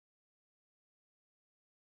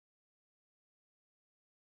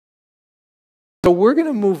So we're going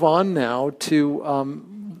to move on now to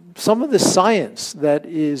some of the science that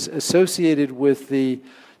is associated with the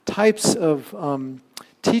types of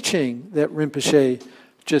teaching that Rinpoche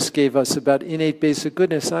just gave us about innate basic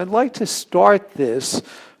goodness. And I'd like to start this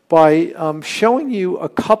by showing you a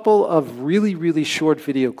couple of really, really short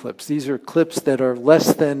video clips. These are clips that are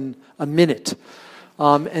less than a minute.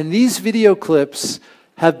 And these video clips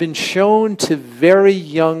have been shown to very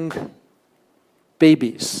young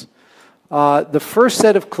babies. The first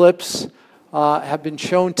set of clips have been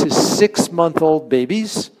shown to 6-month-old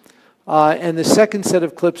babies, and the second set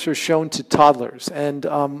of clips are shown to toddlers.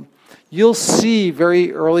 And you'll see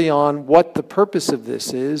very early on what the purpose of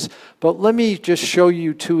this is, but let me just show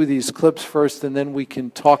you 2 of these clips first, and then we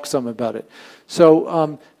can talk some about it.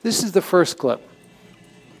 So this is the first clip.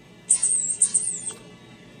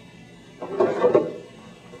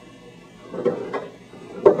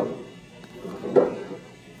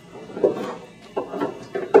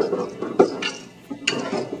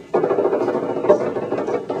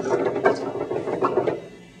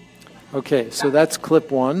 Okay, so that's clip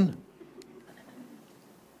 1.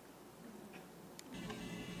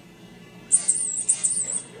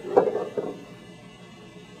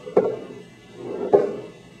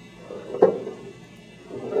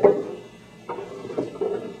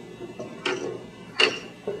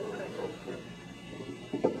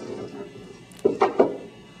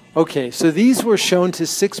 Okay, so these were shown to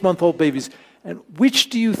 6-month-old babies. And which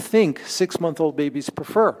do you think 6-month-old babies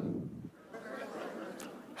prefer?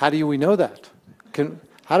 How do we know that?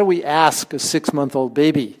 How do we ask a 6-month-old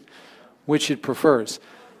baby which it prefers?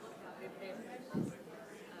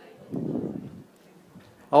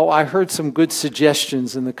 Oh, I heard some good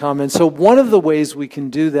suggestions in the comments. So one of the ways we can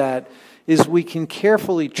do that is we can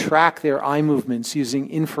carefully track their eye movements using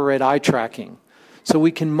infrared eye tracking. So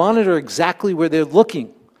we can monitor exactly where they're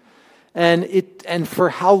looking and for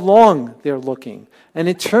how long they're looking. And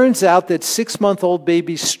it turns out that 6-month-old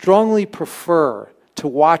babies strongly prefer to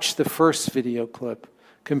watch the first video clip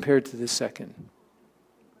compared to the second.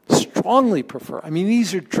 Strongly prefer. I mean,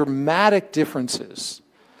 these are dramatic differences.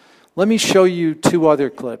 Let me show you 2 other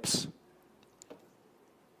clips.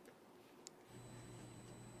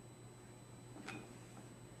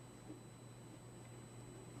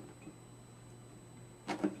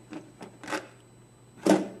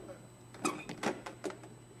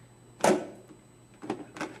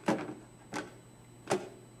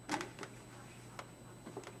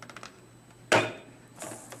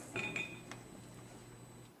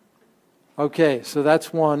 Okay, so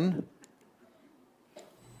that's one.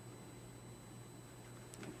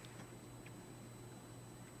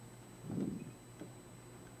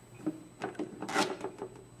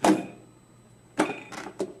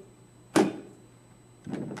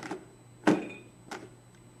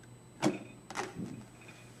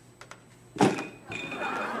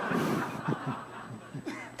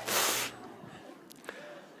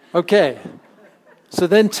 Okay, so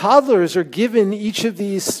then toddlers are given each of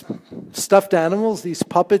these stuffed animals, these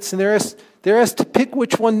puppets, and they're asked to pick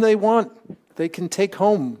which one they want. They can take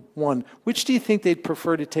home one. Which do you think they'd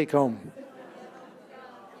prefer to take home?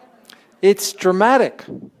 It's dramatic.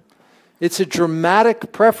 It's a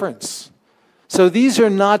dramatic preference. So these are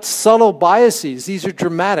not subtle biases. These are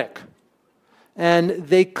dramatic. And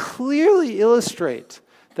they clearly illustrate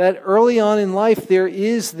that early on in life there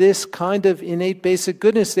is this kind of innate basic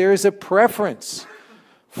goodness. There is a preference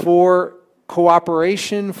for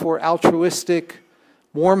cooperation, for altruistic,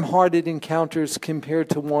 warm-hearted encounters compared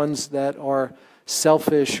to ones that are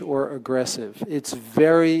selfish or aggressive. It's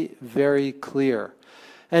very, very clear.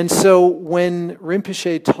 And so when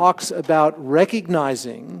Rinpoche talks about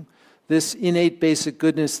recognizing this innate basic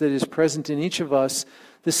goodness that is present in each of us,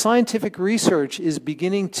 the scientific research is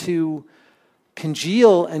beginning to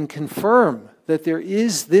congeal and confirm that there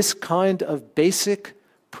is this kind of basic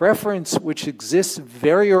preference which exists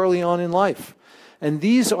very early on in life. And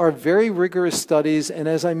these are very rigorous studies, and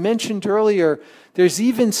as I mentioned earlier, there's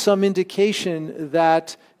even some indication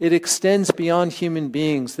that it extends beyond human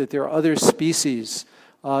beings, that there are other species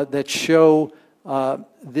that show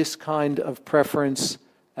this kind of preference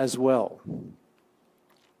as well.